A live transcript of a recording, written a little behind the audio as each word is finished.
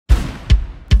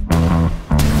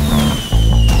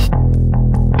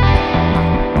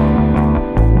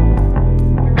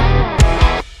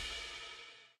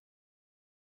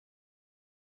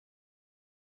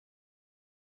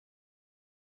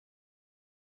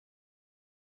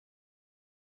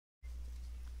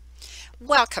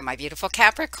Welcome, my beautiful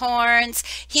Capricorns.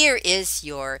 Here is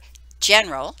your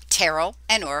general tarot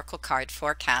and oracle card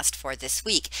forecast for this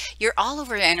week. Your all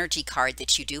over energy card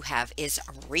that you do have is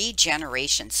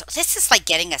regeneration. So this is like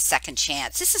getting a second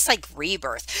chance. This is like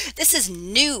rebirth. This is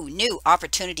new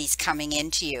opportunities coming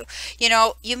into you.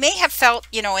 You may have felt,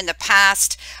 in the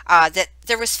past that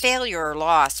there was failure or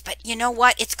loss, but you know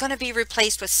what? It's going to be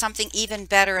replaced with something even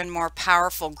better and more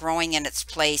powerful growing in its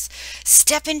place.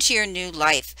 Step into your new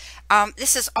life.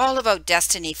 This is all about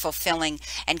destiny fulfilling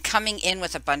and coming in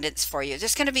with abundance for you.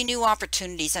 There's going to be new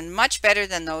opportunities and much better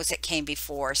than those that came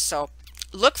before. So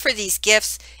look for these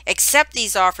gifts, accept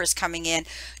these offers coming in.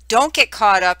 Don't get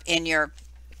caught up in your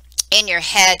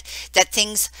head that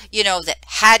things, that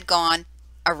had gone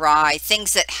awry,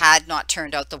 things that had not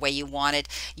turned out the way you wanted.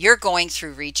 You're going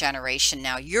through regeneration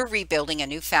now. You're rebuilding a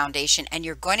new foundation, and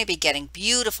you're going to be getting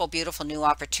beautiful new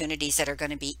opportunities that are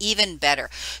going to be even better.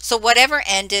 So whatever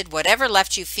ended, whatever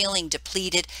left you feeling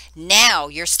depleted, now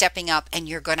you're stepping up and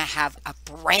you're going to have a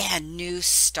brand new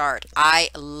start. I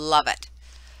love it.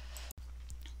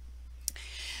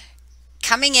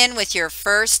 Coming in with your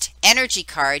first energy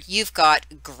card, you've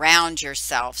got ground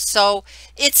yourself. So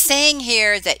it's saying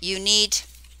here that you need,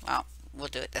 well, we'll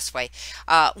do it this way.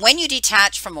 When you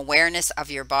detach from awareness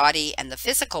of your body and the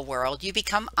physical world, you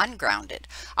become ungrounded.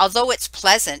 Although it's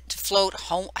pleasant to float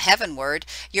heavenward,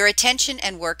 your attention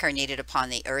and work are needed upon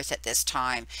the earth at this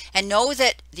time. And know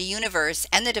that the universe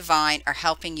and the divine are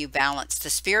helping you balance the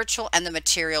spiritual and the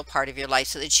material part of your life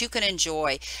so that you can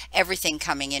enjoy everything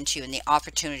coming into you and the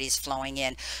opportunities flowing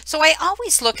in. So I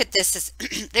always look at this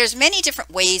as there's many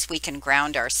different ways we can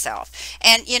ground ourselves.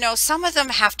 And, some of them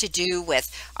have to do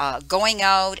with going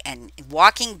out and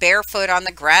walking barefoot on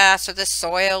the grass or the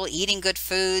soil, eating good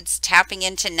foods, tapping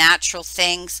into natural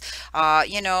things,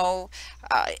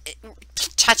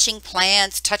 touching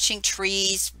plants, touching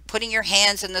trees, putting your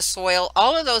hands in the soil.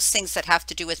 All of those things that have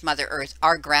to do with Mother Earth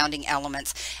are grounding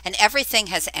elements, and everything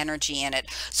has energy in it.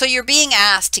 So you're being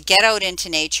asked to get out into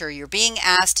nature. You're being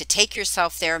asked to take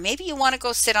yourself there. Maybe you want to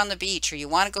go sit on the beach, or you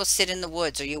want to go sit in the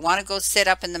woods, or you want to go sit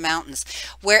up in the mountains.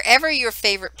 Wherever your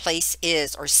favorite place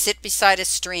is, or sit beside a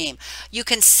stream, you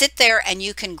can sit there and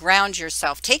you can ground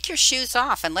yourself. Take your shoes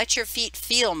off and let your feet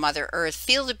feel Mother Earth.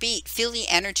 Feel the beat, feel the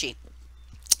energy.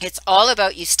 It's all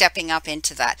about you stepping up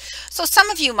into that. So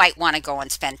some of you might want to go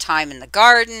and spend time in the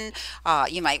garden.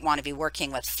 You might want to be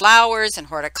working with flowers and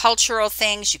horticultural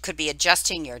things. You could be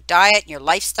adjusting your diet and your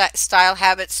lifestyle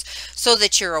habits so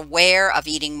that you're aware of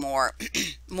eating more,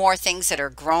 more things that are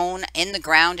grown in the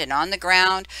ground and on the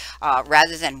ground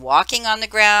rather than walking on the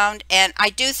ground. And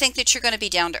I do think that you're going to be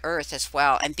down to earth as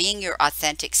well and being your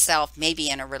authentic self, maybe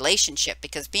in a relationship,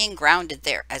 because being grounded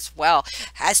there as well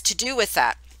has to do with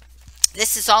that.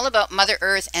 This is all about Mother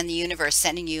Earth and the universe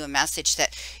sending you a message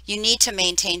that you need to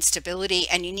maintain stability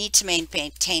and you need to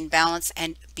maintain balance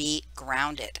and be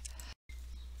grounded.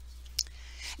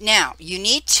 Now, you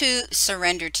need to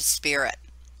surrender to spirit.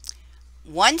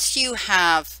 Once you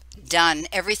have done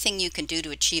everything you can do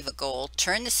to achieve a goal,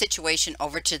 turn the situation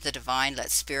over to the divine. Let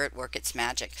spirit work its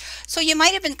magic. So you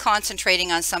might have been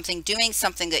concentrating on something, doing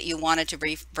something that you wanted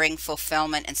to bring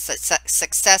fulfillment and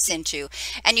success into,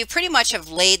 and you pretty much have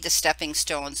laid the stepping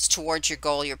stones towards your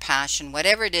goal, your passion,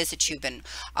 whatever it is that you've been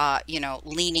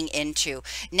leaning into.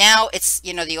 Now it's,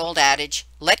 the old adage,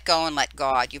 let go and let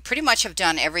God. You pretty much have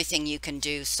done everything you can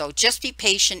do. So just be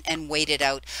patient and wait it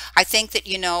out. I think that,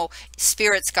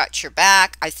 spirit's got your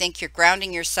back. I think you're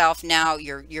grounding yourself now.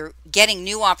 You're getting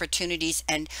new opportunities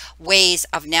and ways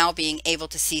of now being able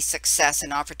to see success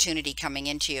and opportunity coming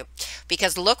into you.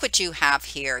 Because look what you have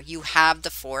here. You have the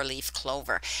 4-leaf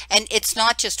clover. And it's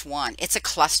not just one. It's a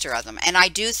cluster of them. And I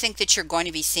do think that you're going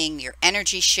to be seeing your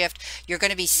energy shift. You're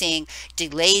going to be seeing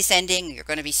delays ending. You're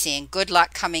going to be seeing good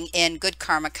luck coming in, good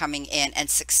karma coming in, and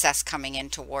success coming in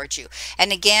towards you.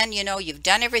 And again, you've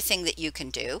done everything that you can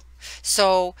do.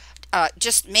 So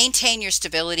just maintain your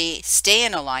stability, stay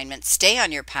in alignment, stay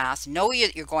on your path, know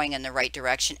you're going in the right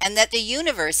direction, and that the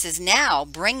universe is now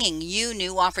bringing you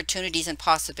new opportunities and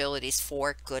possibilities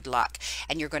for good luck.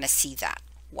 And you're going to see that.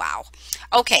 Wow.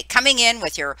 Okay, coming in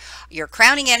with your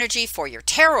crowning energy for your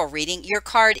tarot reading, your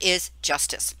card is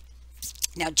Justice.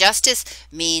 Now, justice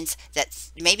means that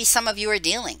maybe some of you are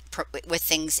dealing with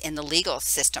things in the legal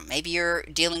system. Maybe you're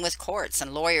dealing with courts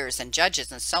and lawyers and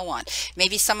judges and so on.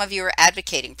 Maybe some of you are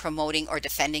advocating, promoting, or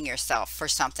defending yourself for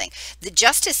something. The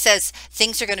justice says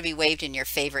things are going to be waved in your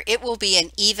favor. It will be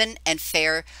an even and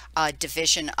fair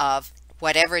division of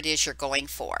whatever it is you're going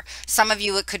for. Some of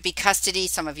you, it could be custody.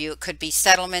 Some of you, it could be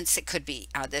settlements. It could be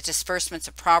the disbursements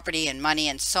of property and money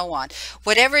and so on.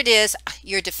 Whatever it is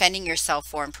you're defending yourself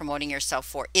for and promoting yourself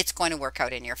for, it's going to work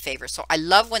out in your favor. So I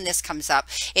love when this comes up.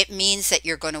 It means that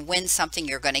you're going to win something,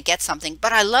 you're going to get something.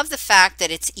 But I love the fact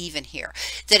that it's even here,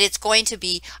 that it's going to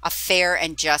be a fair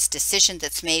and just decision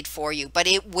that's made for you, but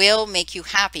it will make you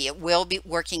happy. It will be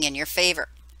working in your favor.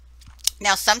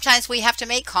 Now, sometimes we have to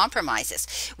make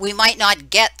compromises. We might not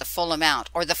get the full amount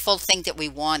or the full thing that we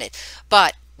wanted,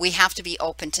 but we have to be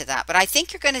open to that. But I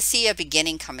think you're going to see a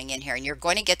beginning coming in here, and you're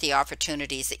going to get the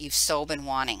opportunities that you've so been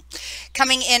wanting.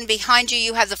 Coming in behind you,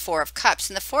 you have the Four of Cups.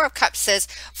 And the Four of Cups says,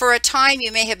 for a time,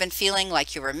 you may have been feeling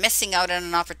like you were missing out on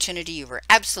an opportunity. You were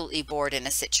absolutely bored in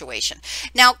a situation.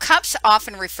 Now, cups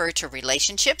often refer to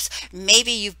relationships.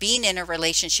 Maybe you've been in a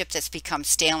relationship that's become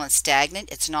stale and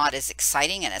stagnant. It's not as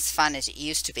exciting and as fun as it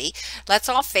used to be. Let's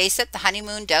all face it, the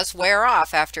honeymoon does wear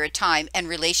off after a time, and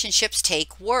relationships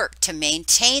take work to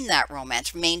maintain that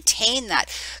romance, maintain that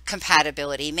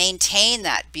compatibility, maintain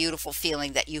that beautiful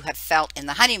feeling that you have felt in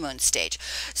the honeymoon stage.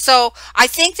 So I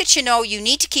think that, you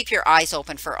need to keep your eyes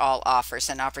open for all offers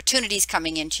and opportunities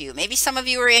coming into you. Maybe some of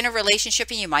you are in a relationship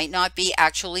and you might not be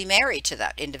actually married to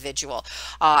that individual.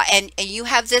 And you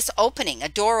have this opening, a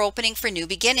door opening for new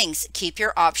beginnings. Keep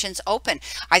your options open.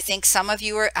 I think some of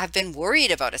you have been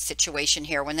worried about a situation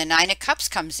here. When the Nine of Cups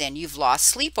comes in, you've lost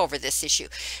sleep over this issue.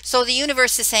 So the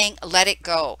universe is saying, let it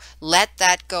go. Let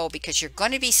that go, because you're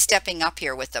going to be stepping up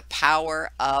here with the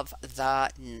power of the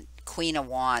Queen of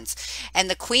Wands. And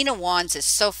the Queen of Wands is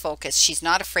so focused. She's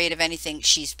not afraid of anything.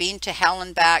 She's been to hell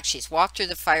and back. She's walked through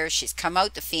the fire. She's come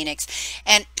out the phoenix.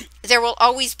 And there will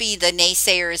always be the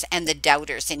naysayers and the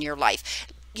doubters in your life.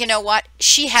 You know what?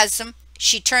 She has them.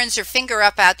 She turns her finger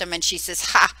up at them and she says,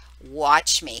 ha,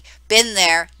 watch me. Been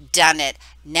there, done it.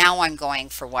 Now I'm going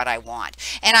for what I want.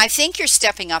 And I think you're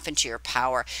stepping up into your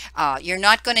power. You're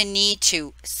not going to need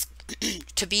to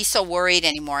be so worried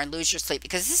anymore and lose your sleep,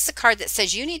 because this is a card that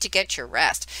says you need to get your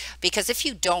rest, because if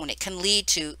you don't, it can lead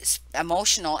to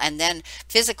emotional and then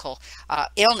physical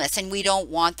illness, and we don't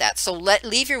want that. So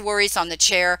leave your worries on the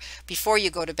chair before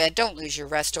you go to bed. Don't lose your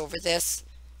rest over this.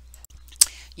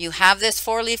 You have this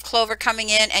four-leaf clover coming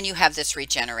in, and you have this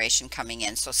regeneration coming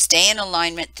in. So stay in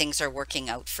alignment. Things are working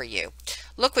out for you.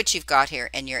 Look what you've got here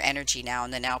in your energy now,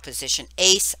 in the now position.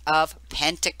 Ace of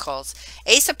Pentacles.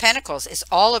 Ace of Pentacles is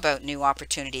all about new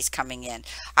opportunities coming in.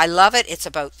 I love it. It's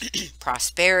about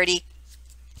prosperity.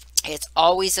 It's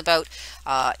always about,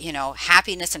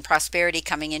 happiness and prosperity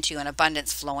coming into you, and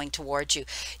abundance flowing towards you.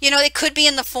 It could be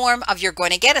in the form of you're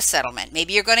going to get a settlement.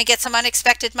 Maybe you're going to get some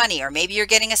unexpected money, or maybe you're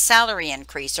getting a salary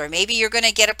increase, or maybe you're going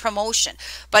to get a promotion.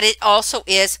 But it also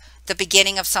is the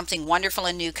beginning of something wonderful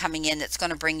and new coming in that's going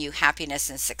to bring you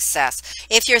happiness and success.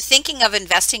 If you're thinking of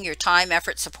investing your time,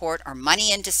 effort, support, or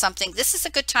money into something, this is a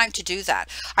good time to do that.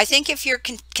 I think if you're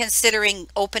considering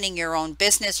opening your own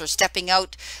business or stepping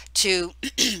out to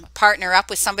partner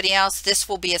up with somebody else, this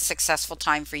will be a successful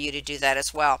time for you to do that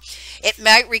as well. It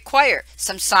might require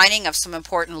some signing of some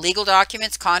important legal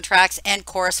documents, contracts, and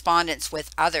correspondence with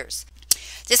others.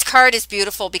 This card is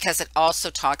beautiful because it also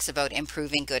talks about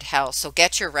improving good health. So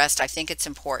get your rest. I think it's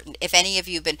important. If any of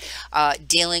you have been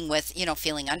dealing with,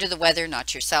 feeling under the weather,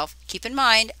 not yourself, keep in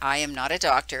mind, I am not a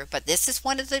doctor, but this is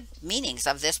one of the meanings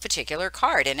of this particular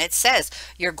card. And it says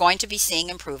you're going to be seeing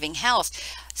improving health.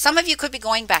 Some of you could be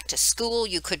going back to school.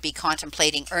 You could be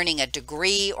contemplating earning a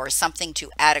degree or something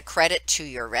to add a credit to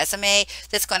your resume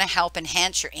that's going to help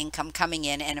enhance your income coming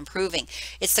in and improving.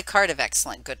 It's the card of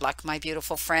excellent good luck, my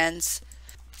beautiful friends.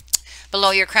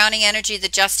 Below your crowning energy, the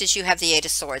Justice, you have the Eight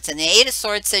of Swords. And the Eight of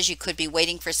Swords says you could be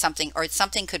waiting for something, or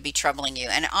something could be troubling you.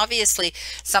 And obviously,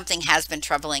 something has been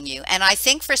troubling you. And I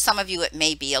think for some of you, it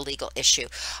may be a legal issue.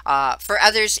 For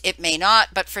others, it may not.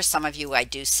 But for some of you, I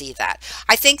do see that.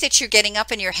 I think that you're getting up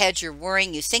in your head. You're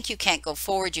worrying. You think you can't go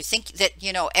forward. You think that,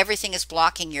 everything is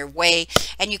blocking your way.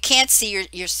 And you can't see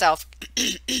yourself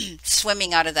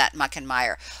swimming out of that muck and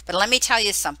mire. But let me tell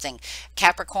you something,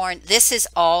 Capricorn, this is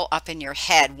all up in your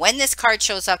head. When this card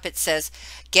shows up, it says,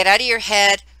 get out of your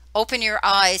head, open your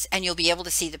eyes, and you'll be able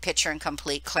to see the picture in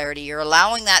complete clarity. You're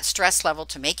allowing that stress level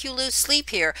to make you lose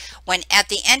sleep here, when at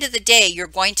the end of the day, you're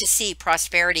going to see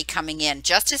prosperity coming in.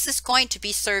 Justice is going to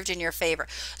be served in your favor.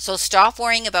 So stop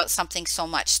worrying about something so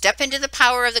much. Step into the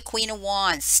power of the Queen of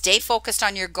Wands. Stay focused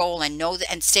on your goal and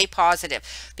and stay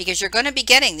positive, because you're going to be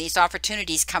getting these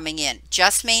opportunities coming in.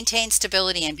 Just maintain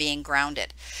stability and being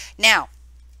grounded. Now,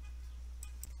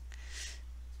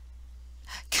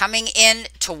 Coming in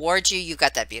towards you, you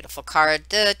got that beautiful card,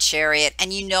 the Chariot.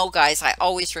 And you know, guys, I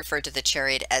always refer to the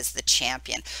Chariot as the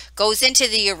champion. Goes into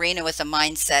the arena with a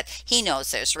mindset. He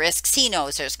knows there's risks. He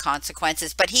knows there's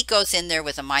consequences, but he goes in there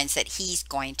with a mindset he's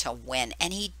going to win.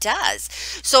 And he does.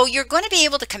 So you're going to be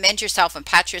able to commend yourself and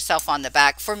pat yourself on the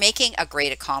back for making a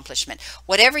great accomplishment.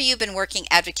 Whatever you've been working,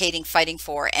 advocating, fighting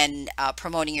for, and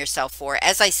promoting yourself for,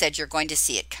 as I said, you're going to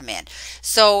see it come in.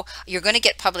 So you're going to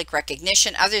get public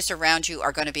recognition. Others around you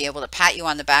are going to be able to pat you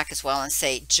on the back as well and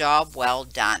say, job well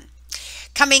done.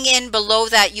 Coming in below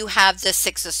that, you have the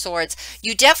Six of Swords.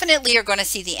 You definitely are going to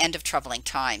see the end of troubling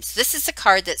times. This is a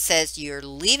card that says you're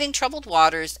leaving troubled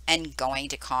waters and going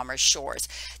to calmer shores.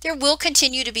 There will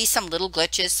continue to be some little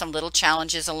glitches, some little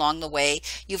challenges along the way.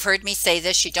 You've heard me say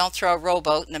this. You don't throw a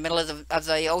rowboat in the middle of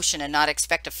the ocean and not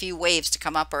expect a few waves to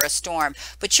come up or a storm.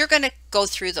 But you're going to go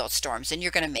through those storms and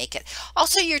you're going to make it.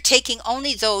 Also, you're taking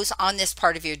only those on this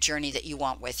part of your journey that you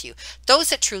want with you.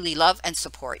 Those that truly love and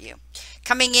support you.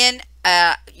 Coming in,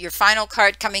 your final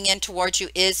card coming in towards you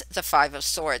is the Five of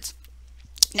Swords.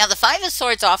 Now, the Five of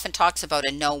Swords often talks about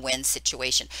a no-win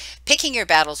situation, picking your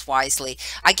battles wisely.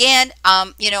 Again,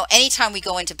 you know, anytime we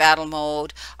go into battle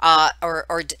mode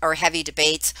or heavy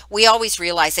debates, we always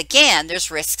realize, again, there's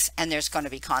risks and there's going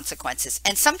to be consequences.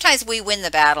 And sometimes we win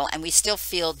the battle and we still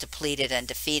feel depleted and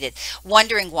defeated,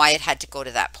 wondering why it had to go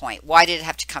to that point. Why did it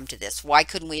have to come to this? Why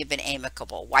couldn't we have been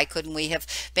amicable? Why couldn't we have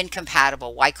been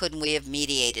compatible? Why couldn't we have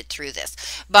mediated through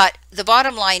this? But the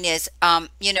bottom line is,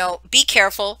 you know, be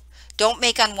careful. Don't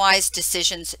make unwise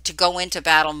decisions to go into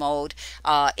battle mode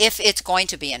if it's going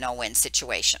to be a no-win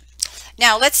situation.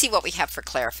 Now, let's see what we have for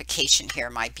clarification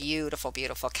here, my beautiful,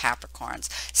 beautiful Capricorns.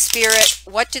 Spirit,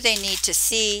 what do they need to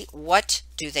see? What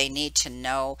do they need to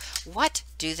know? What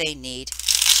do they need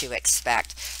to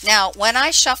expect? Now, when I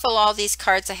shuffle all these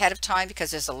cards ahead of time, because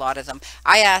there's a lot of them,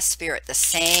 I ask Spirit the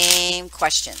same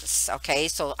questions. Okay,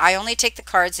 so I only take the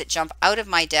cards that jump out of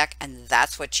my deck, and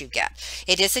that's what you get.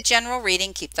 It is a general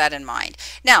reading. Keep that in mind.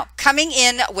 Now, coming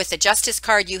in with the Justice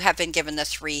card, you have been given the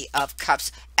Three of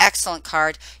Cups. Excellent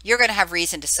card. You're going to have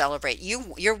reason to celebrate.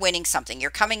 You're winning something. You're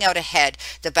coming out ahead.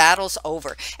 The battle's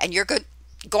over, and you're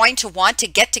going to want to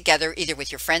get together either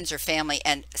with your friends or family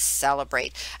and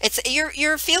celebrate.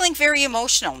 You're feeling very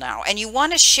emotional now, and you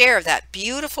want to share that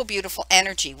beautiful, beautiful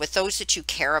energy with those that you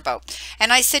care about.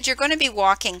 And I said you're going to be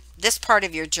walking this part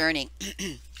of your journey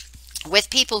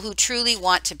with people who truly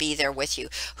want to be there with you,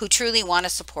 who truly want to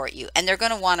support you, and they're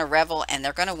going to want to revel, and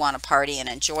they're going to want to party and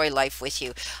enjoy life with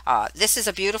you. This is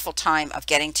a beautiful time of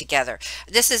getting together.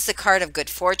 This is the card of good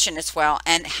fortune as well,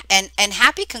 and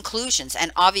happy conclusions.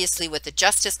 And obviously with the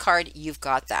Justice card, you've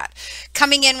got that.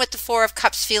 Coming in with the Four of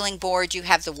Cups, feeling bored, you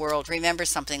have the World. Remember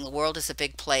something, the world is a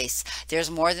big place.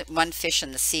 There's more than one fish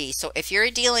in the sea. So if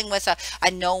you're dealing with a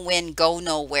no-win, go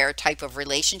nowhere type of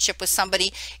relationship with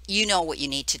somebody, you know what you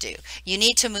need to do. You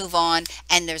need to move on,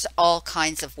 and there's all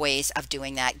kinds of ways of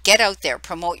doing that. Get out there,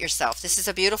 promote yourself. This is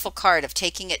a beautiful card of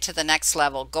taking it to the next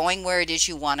level, going where it is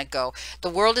you want to go. The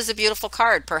World is a beautiful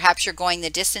card. Perhaps you're going the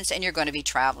distance and you're going to be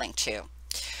traveling too.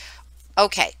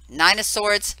 Okay, Nine of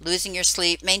Swords, losing your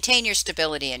sleep. Maintain your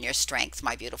stability and your strength,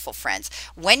 my beautiful friends.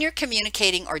 When you're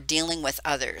communicating or dealing with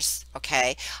others,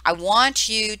 okay, I want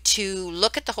you to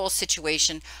look at the whole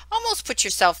situation, almost put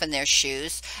yourself in their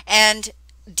shoes, and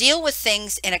deal with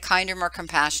things in a kinder, more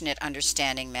compassionate,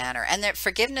 understanding manner. And that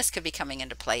forgiveness could be coming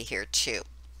into play here too.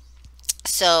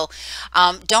 So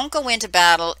don't go into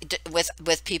battle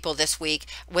with people this week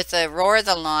with the roar of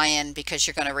the lion, because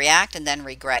you're going to react and then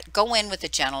regret. Go in with the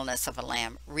gentleness of a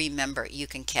lamb. Remember, you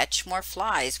can catch more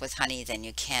flies with honey than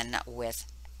you can with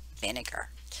vinegar.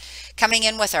 Coming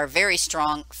in with our very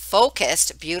strong,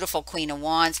 focused, beautiful Queen of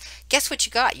Wands. Guess what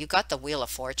you got? You got the Wheel of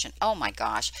Fortune. Oh my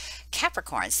gosh.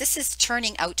 Capricorns, this is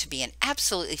turning out to be an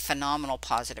absolutely phenomenal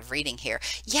positive reading here.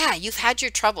 Yeah, you've had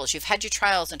your troubles. You've had your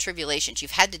trials and tribulations.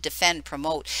 You've had to defend,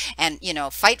 promote, and, you know,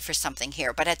 fight for something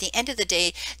here. But at the end of the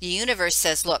day, the universe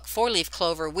says, look, four-leaf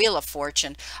clover, Wheel of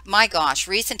Fortune. My gosh,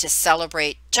 reason to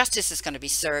celebrate. Justice is going to be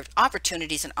served.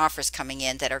 Opportunities and offers coming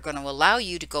in that are going to allow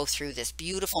you to go through this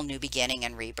beautiful new beginning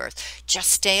and rebirth. Just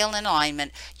stay in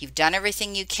alignment. You've done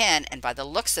everything you can, and by the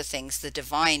looks of things, the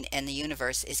divine and the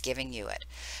universe is giving you it.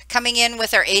 Coming in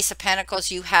with our Ace of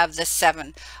Pentacles, you have the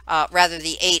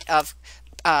the Eight of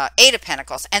Eight of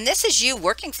Pentacles, and this is you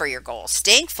working for your goals,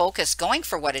 staying focused, going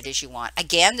for what it is you want.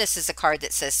 Again, this is a card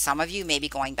that says some of you may be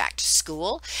going back to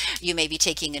school. You may be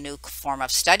taking a new form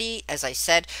of study, as I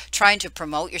said, trying to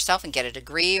promote yourself and get a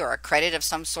degree or a credit of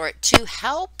some sort to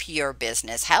help your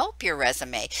business, help your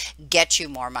resume, get you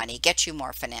more money, get you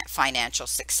more financial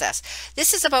success.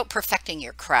 This is about perfecting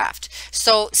your craft.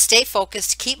 So stay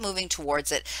focused, keep moving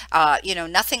towards it.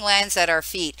 Nothing lands at our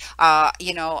feet,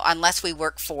 unless we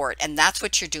work for it. And that's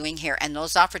what you're doing here. And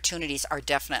those opportunities are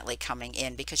definitely coming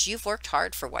in because you've worked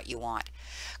hard for what you want.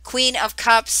 Queen of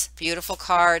Cups, beautiful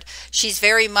card. She's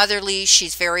very motherly.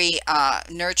 She's very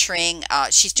nurturing.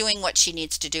 She's doing what she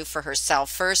needs to do for herself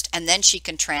first, and then she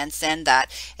can transcend that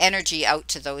energy out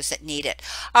to those that need it.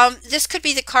 This could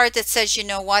be the card that says, you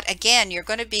know what, again, you're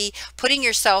going to be putting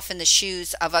yourself in the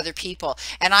shoes of other people.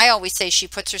 And I always say she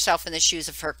puts herself in the shoes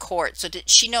of her court, so that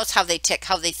she knows how they tick,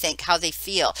 how they think, how they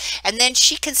feel. And then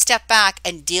she can step back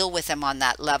and deal with them on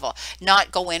that level,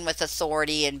 not go in with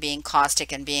authority and being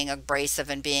caustic and being abrasive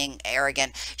and being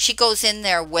arrogant. She goes in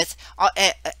there with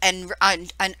and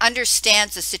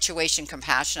understands the situation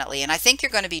compassionately, and I think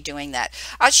you're going to be doing that.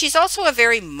 She's also a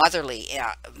very motherly,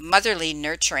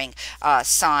 nurturing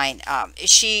sign.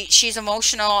 She's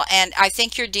emotional, and I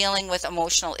think you're dealing with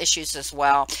emotional issues as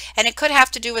well. And it could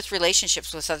have to do with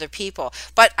relationships with other people,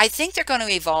 but I think they're going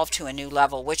to evolve to a new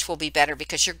level, which will be better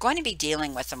because you're going to be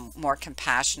dealing with them more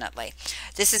compassionately.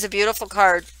 This is a beautiful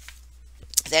card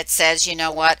that says, you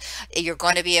know what, you're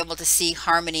going to be able to see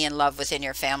harmony and love within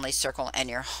your family circle and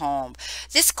your home.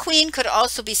 This queen could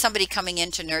also be somebody coming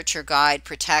in to nurture, guide,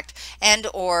 protect, and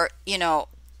or,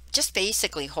 just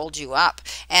basically hold you up.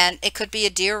 And it could be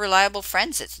a dear, reliable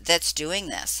friend that's doing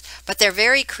this. But they're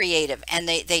very creative, and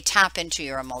they tap into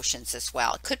your emotions as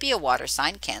well. It could be a water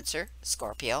sign, Cancer,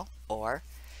 Scorpio, or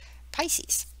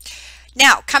Pisces.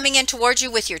 Now, coming in towards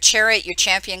you with your Chariot, your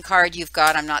Champion card, you've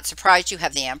got, I'm not surprised, you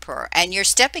have the Emperor. And you're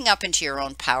stepping up into your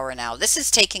own power now. This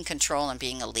is taking control and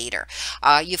being a leader.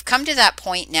 You've come to that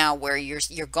point now where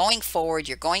you're going forward,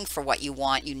 you're going for what you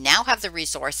want. You now have the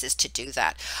resources to do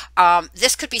that.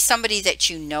 This could be somebody that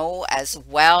you know as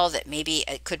well, that maybe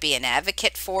it could be an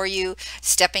advocate for you,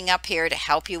 stepping up here to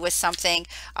help you with something.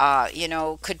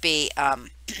 Could be...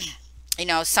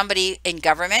 somebody in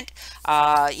government,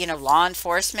 law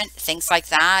enforcement, things like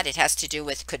that. It has to do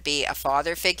with, could be a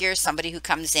father figure, somebody who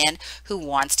comes in who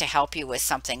wants to help you with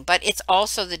something. But it's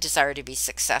also the desire to be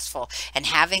successful and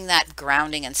having that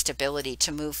grounding and stability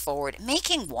to move forward,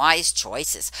 making wise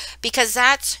choices, because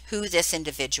that's who this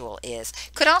individual is.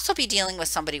 Could also be dealing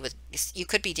with you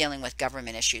could be dealing with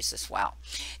government issues as well.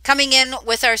 Coming in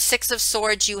with our Six of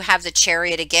Swords, you have the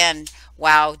Chariot again.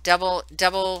 Wow, double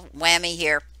whammy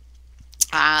here.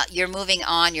 You're moving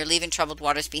on, you're leaving troubled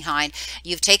waters behind,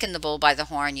 you've taken the bull by the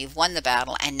horn, you've won the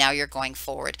battle, and now you're going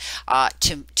forward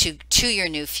to your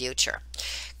new future.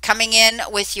 Coming in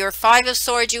with your Five of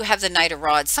Swords, you have the Knight of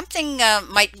Rods. Something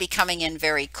might be coming in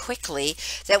very quickly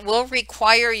that will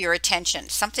require your attention.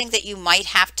 Something that you might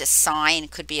have to sign.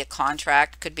 Could be a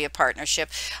contract, could be a partnership,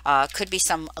 could be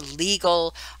some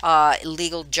legal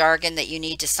jargon that you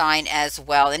need to sign as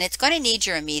well. And it's going to need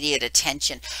your immediate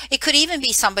attention. It could even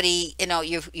be somebody,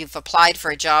 you've applied for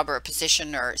a job or a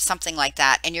position or something like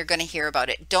that, and you're going to hear about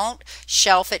it. Don't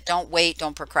shelf it, don't wait,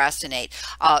 don't procrastinate.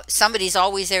 Somebody's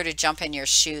always there to jump in your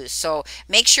shoes. So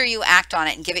make sure you act on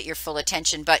it and give it your full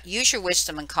attention, but use your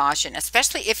wisdom and caution,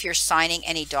 especially if you're signing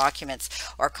any documents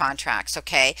or contracts,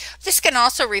 okay? This can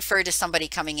also refer to somebody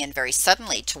coming in very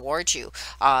suddenly towards you.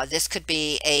 This could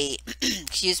be an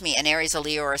Aries, a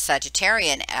Leo, or a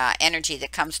Sagittarian energy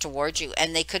that comes towards you,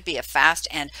 and they could be a fast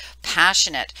and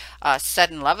passionate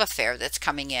sudden love affair that's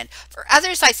coming in. For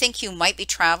others, I think you might be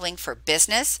traveling for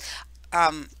business.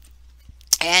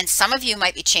 And some of you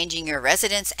might be changing your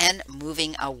residence and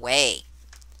moving away.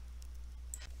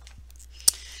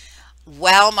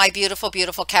 Well, my beautiful,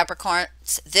 beautiful Capricorns,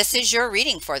 this is your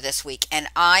reading for this week, and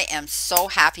I am so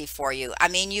happy for you. I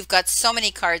mean, you've got so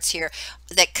many cards here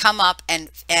that come up and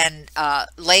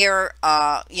layer,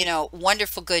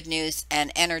 wonderful good news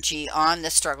and energy on the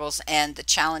struggles and the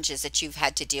challenges that you've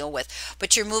had to deal with.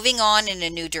 But you're moving on in a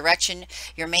new direction.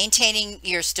 You're maintaining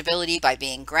your stability by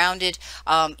being grounded.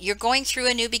 You're going through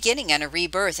a new beginning and a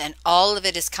rebirth, and all of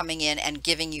it is coming in and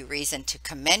giving you reason to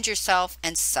commend yourself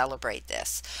and celebrate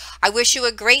this. I wish you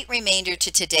a great remainder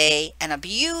to today and a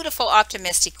beautiful,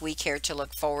 optimistic week here to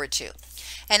look forward to.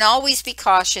 And always be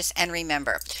cautious, and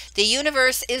remember, the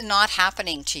universe is not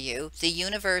happening to you. The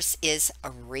universe is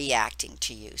reacting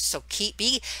to you. So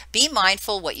be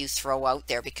mindful what you throw out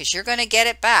there, because you're going to get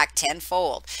it back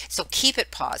tenfold. So keep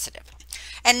it positive.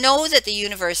 And know that the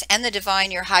universe and the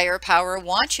divine, your higher power,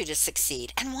 want you to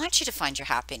succeed and want you to find your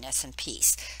happiness and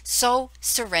peace. So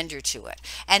surrender to it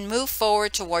and move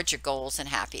forward towards your goals and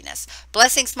happiness.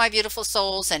 Blessings, my beautiful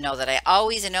souls, and know that I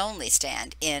always and only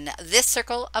stand in this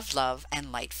circle of love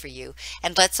and light for you.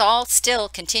 And let's all still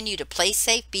continue to play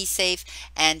safe, be safe,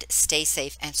 and stay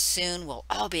safe. And soon we'll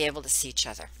all be able to see each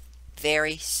other.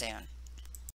 Very soon.